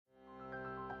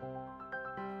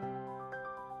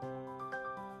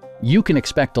You can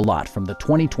expect a lot from the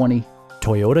 2020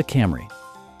 Toyota Camry.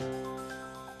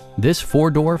 This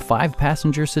four-door,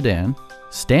 five-passenger sedan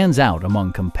stands out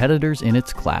among competitors in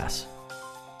its class.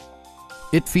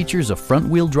 It features a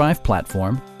front-wheel drive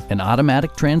platform, an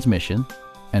automatic transmission,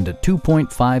 and a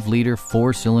 2.5-liter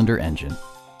four-cylinder engine.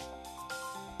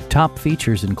 Top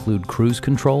features include cruise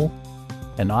control,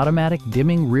 an automatic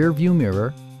dimming rear-view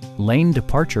mirror, lane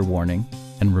departure warning,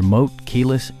 and remote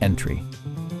keyless entry.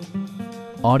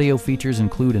 Audio features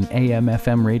include an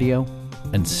AM/FM radio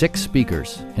and 6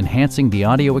 speakers, enhancing the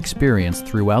audio experience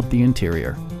throughout the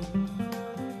interior.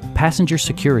 Passenger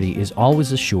security is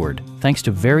always assured thanks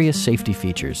to various safety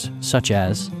features such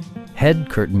as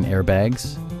head curtain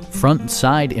airbags, front and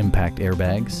side impact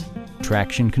airbags,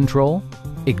 traction control,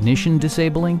 ignition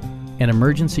disabling, an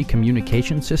emergency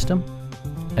communication system,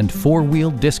 and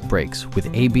four-wheel disc brakes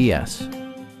with ABS.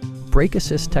 Brake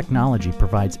Assist technology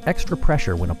provides extra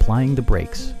pressure when applying the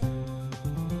brakes.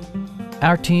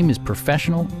 Our team is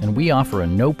professional and we offer a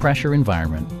no-pressure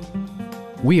environment.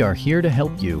 We are here to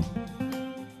help you.